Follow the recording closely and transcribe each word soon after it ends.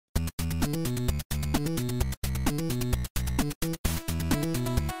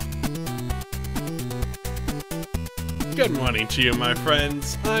Good morning to you, my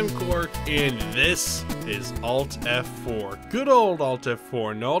friends. I'm Cork, and this is AltF4. Good old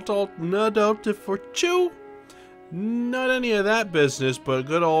AltF4. Not AltF4 2. Not any of that business, but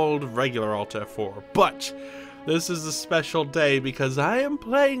good old regular AltF4. But this is a special day because I am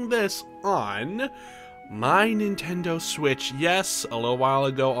playing this on my Nintendo Switch. Yes, a little while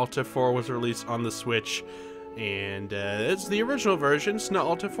ago, AltF4 was released on the Switch. And it's the original version. It's not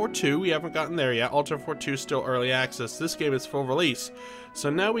AltF4 2. We haven't gotten there yet. AltF4 2 is still early access. This game is full release. So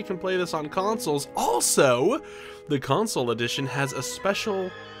now we can play this on consoles. Also, the console edition has a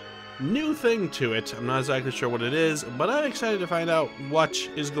special new thing to it. I'm not exactly sure what it is, but I'm excited to find out what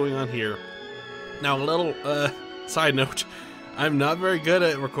is going on here. Now, a little side note. I'm not very good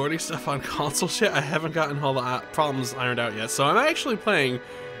at recording stuff on consoles yet. I haven't gotten all the problems ironed out yet. So I'm actually playing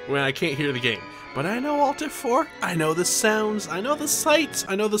when I can't hear the game. But I know AltF4, I know the sounds, I know the sights,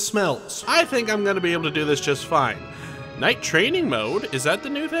 I know the smells. I think I'm going to be able to do this just fine. Night training mode? Is that the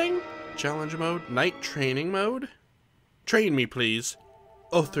new thing? Challenge mode? Night training mode? Train me, please.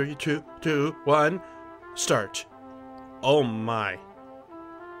 Oh, 3, 2, 1, start. Oh my.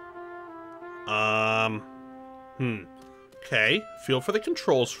 Okay, feel for the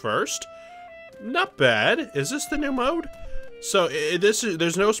controls first. Not bad. Is this the new mode? So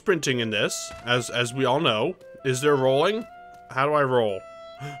there's no sprinting in this, as we all know. Is there rolling? How do I roll?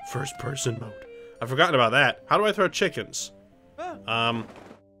 First person mode. I've forgotten about that. How do I throw chickens? Well,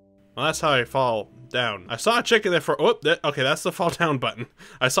 that's how I fall down. I saw a chicken there for. Oh, okay, that's the fall down button.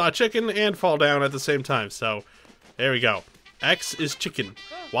 I saw a chicken and fall down at the same time. So there we go. X is chicken.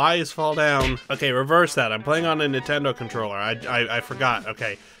 Y is fall down. Okay, reverse that. I'm playing on a Nintendo controller. I forgot.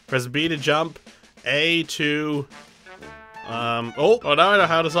 Okay, press B to jump. A to. Now I know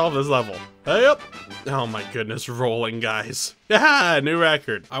how to solve this level. Hey up! Oh my goodness, rolling, guys. Yeah, new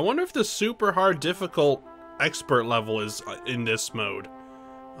record. I wonder if the super hard difficult expert level is in this mode.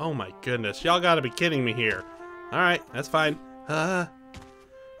 Oh my goodness, y'all gotta be kidding me here. Alright, that's fine.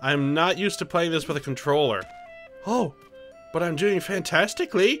 I'm not used to playing this with a controller. Oh, but I'm doing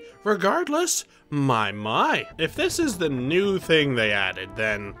fantastically, regardless. My. If this is the new thing they added,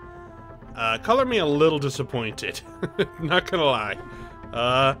 then color me a little disappointed. Not gonna lie.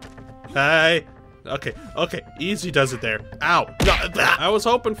 Hey. Okay, easy does it there. Ow. No, I was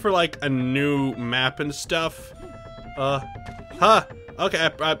hoping for like a new map and stuff. Okay,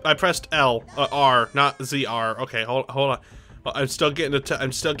 I pressed L, R, not ZR. Okay, hold on. I'm still getting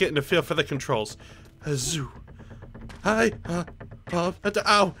the feel for the controls. Zoo. Hi.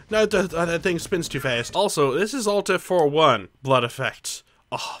 Ow. No, that thing spins too fast. Also, this is AltF4 1. Blood effects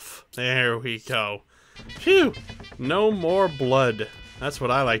off. There we go. Phew! No more blood. That's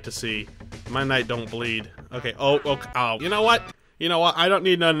what I like to see. My knight don't bleed. Okay. Oh. You know what? I don't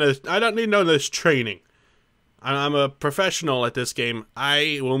need none of this. I don't need none of this training. I'm a professional at this game.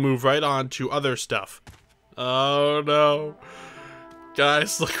 I will move right on to other stuff. Oh no,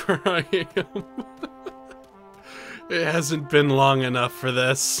 guys, look where I am. It hasn't been long enough for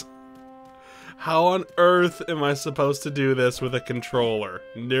this. How on earth am I supposed to do this with a controller?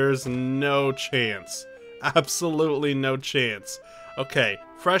 There's no chance. Absolutely no chance. Okay,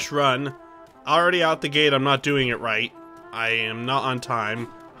 fresh run. Already out the gate, I'm not doing it right. I am not on time.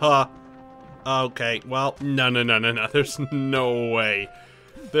 Okay, well, no. There's no way.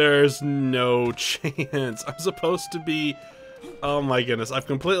 There's no chance. I'm supposed to be... Oh my goodness, I've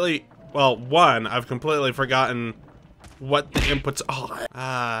completely forgotten what the inputs...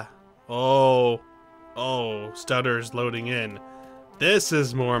 Oh, stutter's loading in. This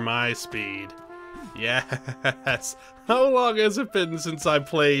is more my speed. Yes. How long has it been since I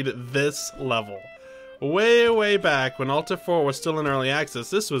played this level? Way back when AltF4 was still in early access,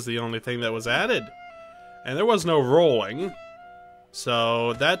 this was the only thing that was added. And there was no rolling.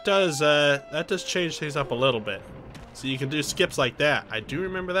 So that does change things up a little bit. So you can do skips like that. I do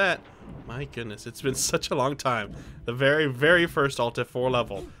remember that. My goodness, it's been such a long time. The very first AltF4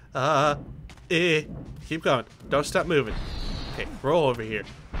 level. Keep going. Don't stop moving. Okay, roll over here.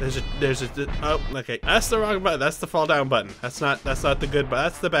 Oh, okay. That's the wrong button. That's the fall down button. That's not the good button.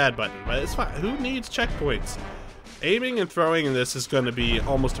 That's the bad button. But it's fine. Who needs checkpoints? Aiming and throwing in this is going to be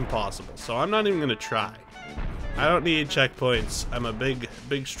almost impossible. So I'm not even going to try. I don't need checkpoints. I'm a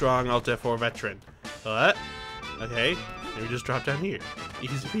big, strong AltF4 veteran. What? Okay. Let me just drop down here.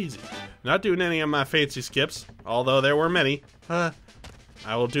 Easy peasy. Not doing any of my fancy skips, although there were many. I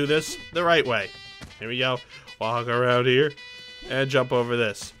will do this the right way. Here we go. Walk around here and jump over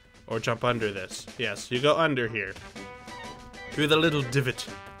this. Or jump under this. Yes, you go under here. Through the little divot.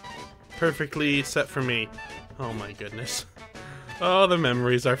 Perfectly set for me. Oh my goodness. Oh, the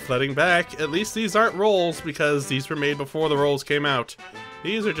memories are flooding back. At least these aren't rolls, because these were made before the rolls came out.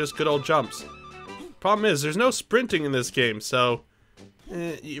 These are just good old jumps. Problem is, there's no sprinting in this game, so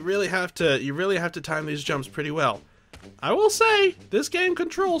you really have to time these jumps pretty well. I will say, this game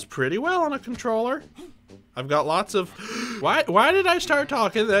controls pretty well on a controller. I've got lots of... Why did I start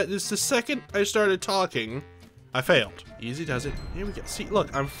talking? That is the second I started talking, I failed. Easy does it. Here we go. See,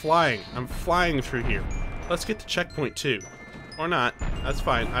 look, I'm flying. I'm flying through here. Let's get to checkpoint 2. Or not. That's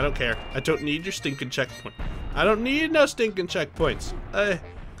fine. I don't care. I don't need your stinking checkpoint. I don't need no stinking checkpoints.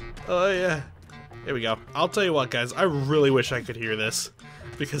 Oh yeah. Here we go. I'll tell you what, guys. I really wish I could hear this,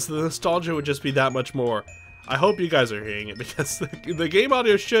 because the nostalgia would just be that much more. I hope you guys are hearing it, because the game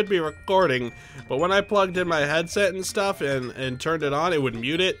audio should be recording, but when I plugged in my headset and stuff and turned it on, it would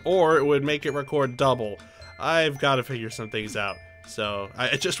mute it, or it would make it record double. I've got to figure some things out. So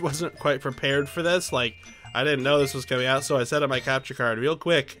I just wasn't quite prepared for this. Like, I didn't know this was coming out, so I set up my capture card real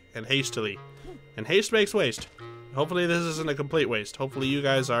quick and hastily. And haste makes waste. Hopefully this isn't a complete waste. Hopefully you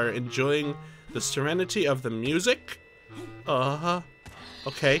guys are enjoying the serenity of the music.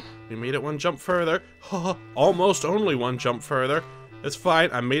 Okay, we made it one jump further. Almost only one jump further. It's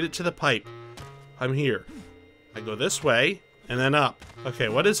fine, I made it to the pipe. I'm here. I go this way, and then up. Okay,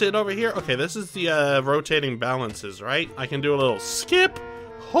 what is it over here? Okay, this is the rotating balances, right? I can do a little skip.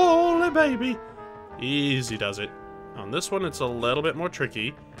 Holy baby. Easy does it. On this one, it's a little bit more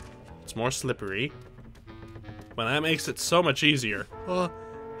tricky. It's more slippery. But that makes it so much easier.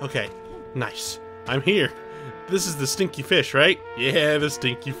 Okay, nice. I'm here. This is the stinky fish, right? Yeah, the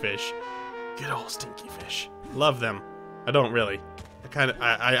stinky fish. Good old stinky fish. Love them. I don't really.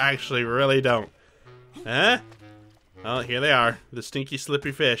 I actually really don't. Huh? Oh, here they are. The stinky,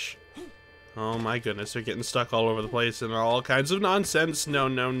 slippy fish. Oh my goodness, they're getting stuck all over the place and all kinds of nonsense. No,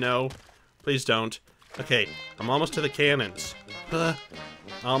 no, no. Please don't. Okay, I'm almost to the cannons.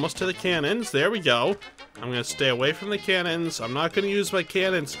 Almost to the cannons. There we go. I'm going to stay away from the cannons. I'm not going to use my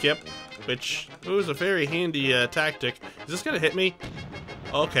cannon skip, which was a very handy tactic. Is this going to hit me?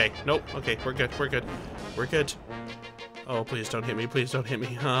 Okay, nope. Okay, we're good. We're good. We're good. Oh, please don't hit me. Please don't hit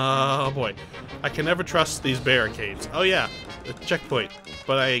me. Oh, boy. I can never trust these barricades. Oh, yeah. The checkpoint.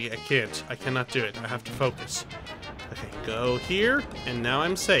 But I can't. I cannot do it. I have to focus. Okay, go here, and now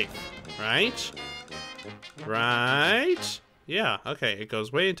I'm safe. Right? Right? Yeah, okay. It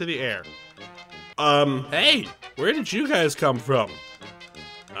goes way into the air. Hey! Where did you guys come from?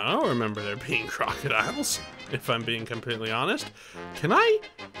 I don't remember there being crocodiles, if I'm being completely honest. Can I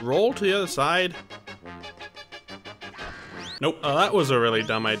roll to the other side? Nope. Oh, that was a really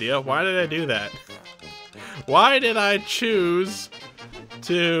dumb idea. Why did I do that? Why did I choose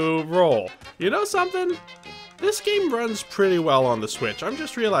to roll? You know something? This game runs pretty well on the Switch. I'm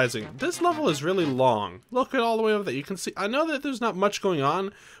just realizing this level is really long. Look at all the way over there. You can see, I know that there's not much going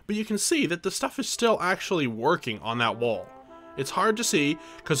on, but you can see that the stuff is still actually working on that wall. It's hard to see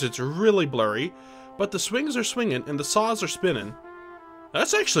because it's really blurry, but the swings are swinging and the saws are spinning.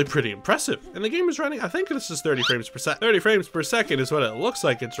 That's actually pretty impressive. And the game is running, I think this is 30 frames per second. 30 frames per second is what it looks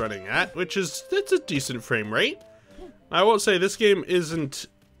like it's running at, which is, it's a decent frame rate. I won't say this game isn't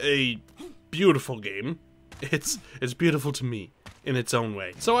a beautiful game. It's beautiful to me in its own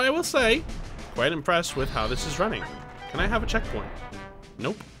way. So I will say, quite impressed with how this is running. Can I have a checkpoint?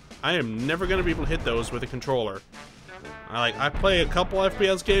 Nope. I am never going to be able to hit those with a controller. I play a couple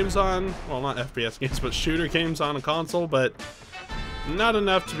FPS games on, well, not FPS games, but shooter games on a console, but not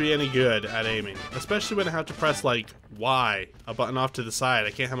enough to be any good at aiming. Especially when I have to press, like, Y, a button off to the side. I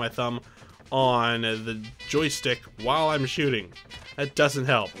can't have my thumb on the joystick while I'm shooting. That doesn't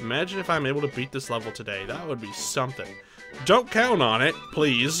help. Imagine if I'm able to beat this level today. That would be something. Don't count on it,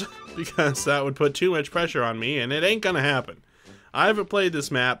 please, because that would put too much pressure on me, and it ain't gonna happen. I haven't played this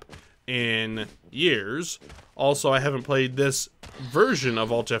map in years. Also, I haven't played this version of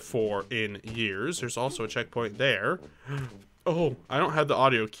AltF4 in years. There's also a checkpoint there. Oh, I don't have the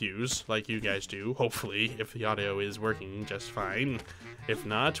audio cues like you guys do, hopefully, if the audio is working just fine. If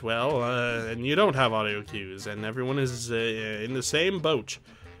not, well, and you don't have audio cues, and everyone is in the same boat.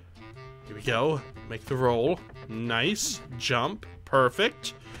 Here we go. Make the roll. Nice. Jump.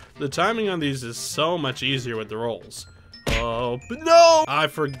 Perfect. The timing on these is so much easier with the rolls. Oh, but no! I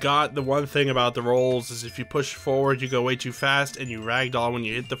forgot the one thing about the rolls is if you push forward, you go way too fast, and you ragdoll when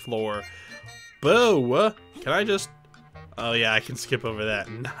you hit the floor. Boo! Can I just... Oh yeah, I can skip over that.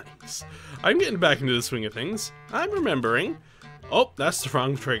 Nice. I'm getting back into the swing of things. I'm remembering. Oh, that's the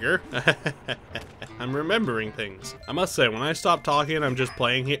wrong trigger. I'm remembering things. I must say, when I stop talking, I'm just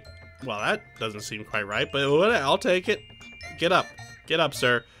playing here. Well, that doesn't seem quite right, but I'll take it. Get up. Get up,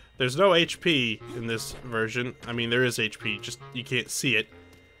 sir. There's no HP in this version. I mean, there is HP, just you can't see it.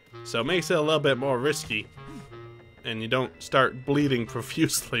 So it makes it a little bit more risky. And you don't start bleeding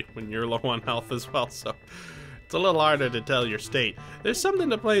profusely when you're low on health as well, so it's a little harder to tell your state. There's something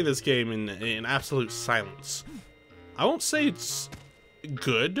to play this game in absolute silence. I won't say it's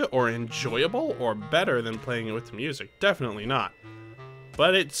good or enjoyable or better than playing it with the music. Definitely not.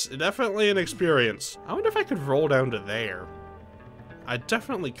 But it's definitely an experience. I wonder if I could roll down to there. I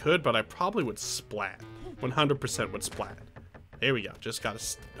definitely could, but I probably would splat. 100% would splat. Here we go. Just gotta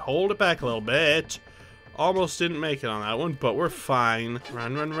hold it back a little bit. Almost didn't make it on that one, but we're fine.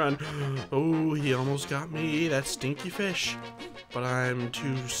 Run, run, run. Oh, he almost got me. That stinky fish. But I'm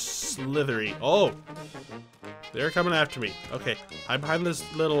too slithery. Oh! They're coming after me. Okay, I'm behind this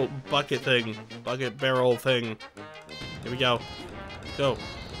little bucket thing. Bucket barrel thing. Here we go. Go.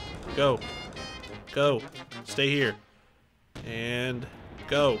 Go. Go. Stay here. And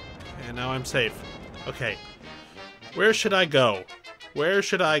go. And now I'm safe. Okay. Where should I go? Where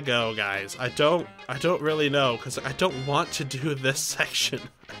should I go, guys? I don't really know, because I don't want to do this section.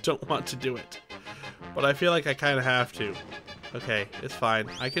 I don't want to do it. But I feel like I kind of have to. Okay, it's fine.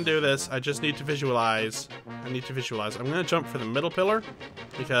 I can do this. I just need to visualize. I need to visualize. I'm going to jump for the middle pillar,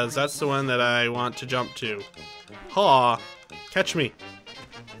 because that's the one that I want to jump to. Ha! Catch me.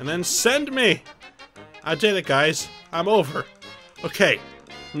 And then send me! I did it, guys. I'm over. Okay,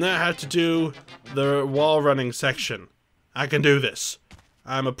 now I have to do the wall running section. I can do this.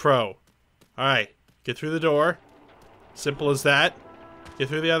 I'm a pro. Alright, get through the door. Simple as that. Get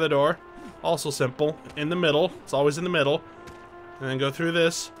through the other door. Also simple. In the middle. It's always in the middle. And then go through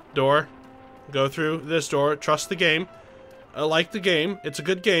this door. Go through this door. Trust the game. I like the game. It's a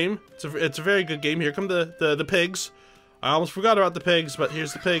good game. It's a very good game. Here come the pigs. I almost forgot about the pigs, but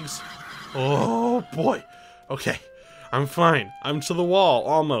here's the pigs. Oh, boy. Okay. I'm fine. I'm to the wall,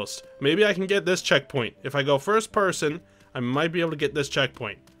 almost. Maybe I can get this checkpoint. If I go first person, I might be able to get this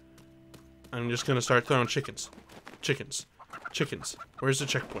checkpoint. I'm just gonna start throwing chickens. Chickens. Chickens. Where's the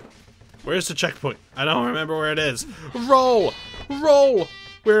checkpoint? Where's the checkpoint? I don't remember where it is. Roll! Roll!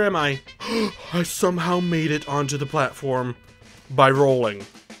 Where am I? I somehow made it onto the platform by rolling.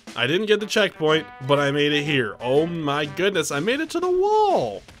 I didn't get the checkpoint, but I made it here. Oh my goodness, I made it to the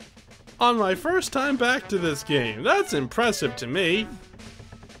wall! On my first time back to this game. That's impressive to me.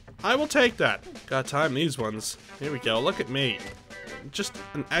 I will take that. Gotta time these ones. Here we go. Look at me. Just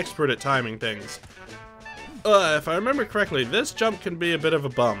an expert at timing things. If I remember correctly, this jump can be a bit of a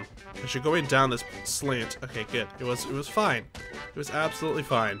bum. As you're going down this slant. Okay, good. It was fine. It was absolutely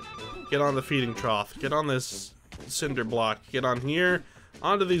fine. Get on the feeding trough. Get on this cinder block. Get on here.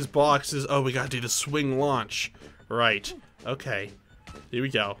 Onto these boxes. Oh, we gotta do the swing launch. Right. Okay. Here we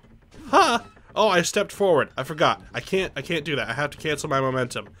go. Ha! Oh, I stepped forward. I forgot. I can't do that. I have to cancel my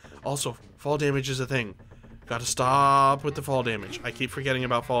momentum. Also, fall damage is a thing. Gotta stop with the fall damage. I keep forgetting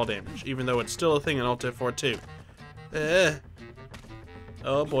about fall damage, even though it's still a thing in AltF4 too.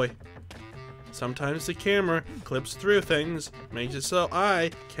 Oh boy. Sometimes the camera clips through things, makes it so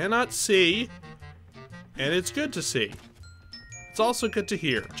I cannot see, and it's good to see. It's also good to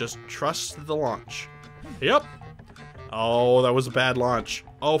hear. Just trust the launch. Yep. Oh, that was a bad launch.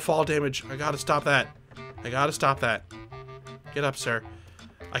 Oh, fall damage. I gotta stop that. I gotta stop that. Get up, sir.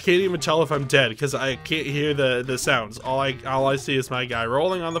 I can't even tell if I'm dead because I can't hear the sounds. All I see is my guy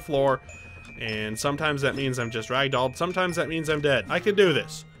rolling on the floor, and sometimes that means I'm just ragdolled. Sometimes that means I'm dead. I can do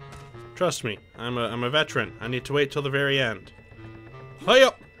this. Trust me. I'm a veteran. I need to wait till the very end.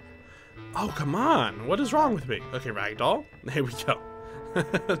 Hi-up! Oh, come on. What is wrong with me? Okay, ragdoll. There we go.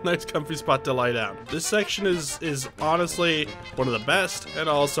 Nice comfy spot to lie down. This section is honestly one of the best and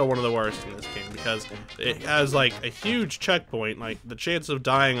also one of the worst in this game because it has like a huge checkpoint. Like the chance of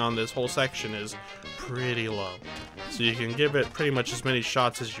dying on this whole section is pretty low. So you can give it pretty much as many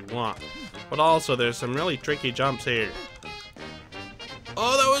shots as you want. But also there's some really tricky jumps here.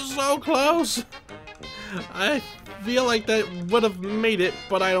 Oh, that was so close! I feel like that would have made it,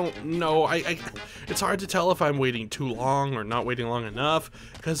 but I don't know. It's hard to tell if I'm waiting too long or not waiting long enough,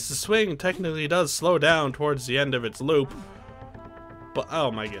 because the swing technically does slow down towards the end of its loop. But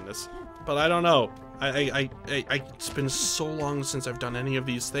oh my goodness. But I don't know. It's been so long since I've done any of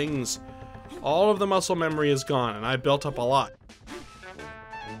these things. All of the muscle memory is gone, and I built up a lot.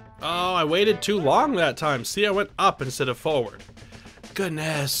 Oh, I waited too long that time. See, I went up instead of forward.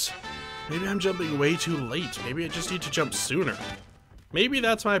 Goodness. Maybe I'm jumping way too late. Maybe I just need to jump sooner. Maybe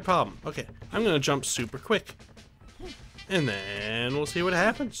that's my problem. Okay, I'm gonna jump super quick. And then we'll see what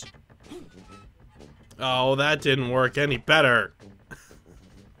happens. Oh, that didn't work any better.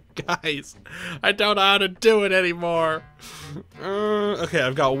 Guys, I don't know how to do it anymore. Okay,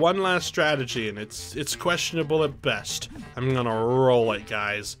 I've got one last strategy, and it's questionable at best. I'm gonna roll it,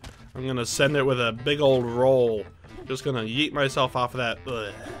 guys. I'm gonna send it with a big old roll. Just gonna yeet myself off of that.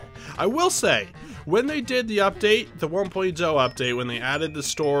 Ugh. I will say, when they did the update, the 1.0 update, when they added the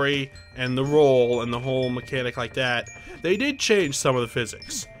story and the roll and the whole mechanic like that, they did change some of the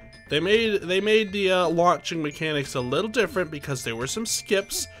physics. They made the launching mechanics a little different because there were some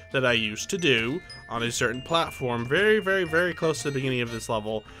skips that I used to do on a certain platform very, very, very close to the beginning of this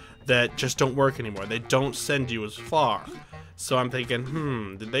level that just don't work anymore. They don't send you as far. So I'm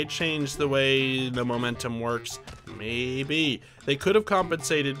thinking, did they change the way the momentum works? Maybe. They could have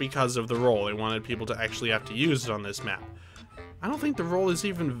compensated because of the roll. They wanted people to actually have to use it on this map. I don't think the roll is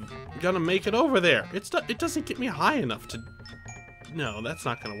even gonna make it over there. It doesn't get me high enough to... No, that's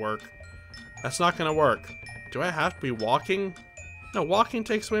not gonna work. That's not gonna work. Do I have to be walking? No, walking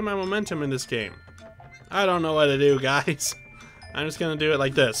takes away my momentum in this game. I don't know what to do, guys. I'm just gonna do it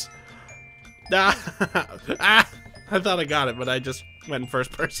like this. Ah! I thought I got it, but I just went in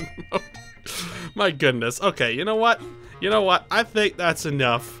first person mode. My goodness. Okay, you know what? You know what? I think that's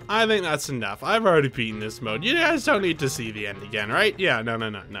enough. I think that's enough. I've already beaten this mode. You guys don't need to see the end again, right? Yeah, no.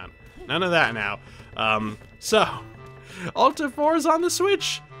 None of that now. So, AltF4 is on the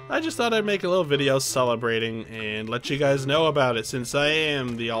Switch. I just thought I'd make a little video celebrating and let you guys know about it, since I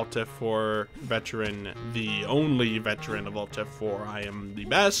am the AltF4 veteran, the only veteran of AltF4. I am the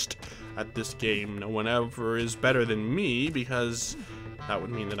best at this game. No one ever is better than me, because that would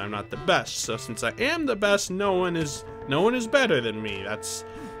mean that I'm not the best. So since I am the best, no one is better than me.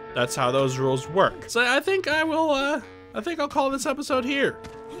 That's how those rules work. So I think I'll call this episode here.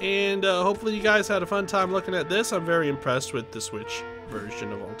 And hopefully you guys had a fun time looking at this. I'm very impressed with the Switch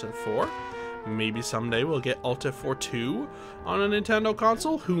version of AltF4. Maybe someday we'll get AltF4 2 on a Nintendo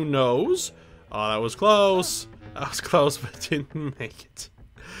console. Who knows? Oh, that was close. That was close, but didn't make it.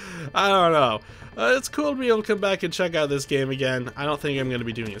 I don't know. It's cool to be able to come back and check out this game again. I don't think I'm going to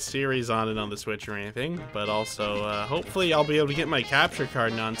be doing a series on it on the Switch or anything, but also hopefully I'll be able to get my capture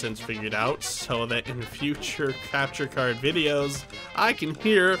card nonsense figured out so that in future capture card videos I can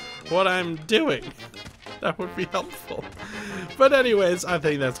hear what I'm doing. That would be helpful. But anyways, I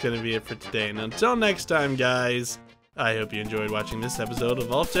think that's going to be it for today. And until next time, guys, I hope you enjoyed watching this episode of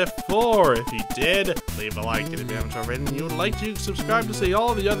AltF4. If you did, leave a like, and if you haven't already and you would like to, subscribe to see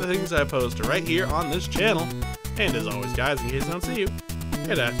all the other things I post right here on this channel. And as always, guys, in case I don't see you,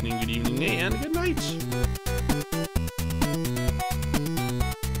 good afternoon, good evening, and good night.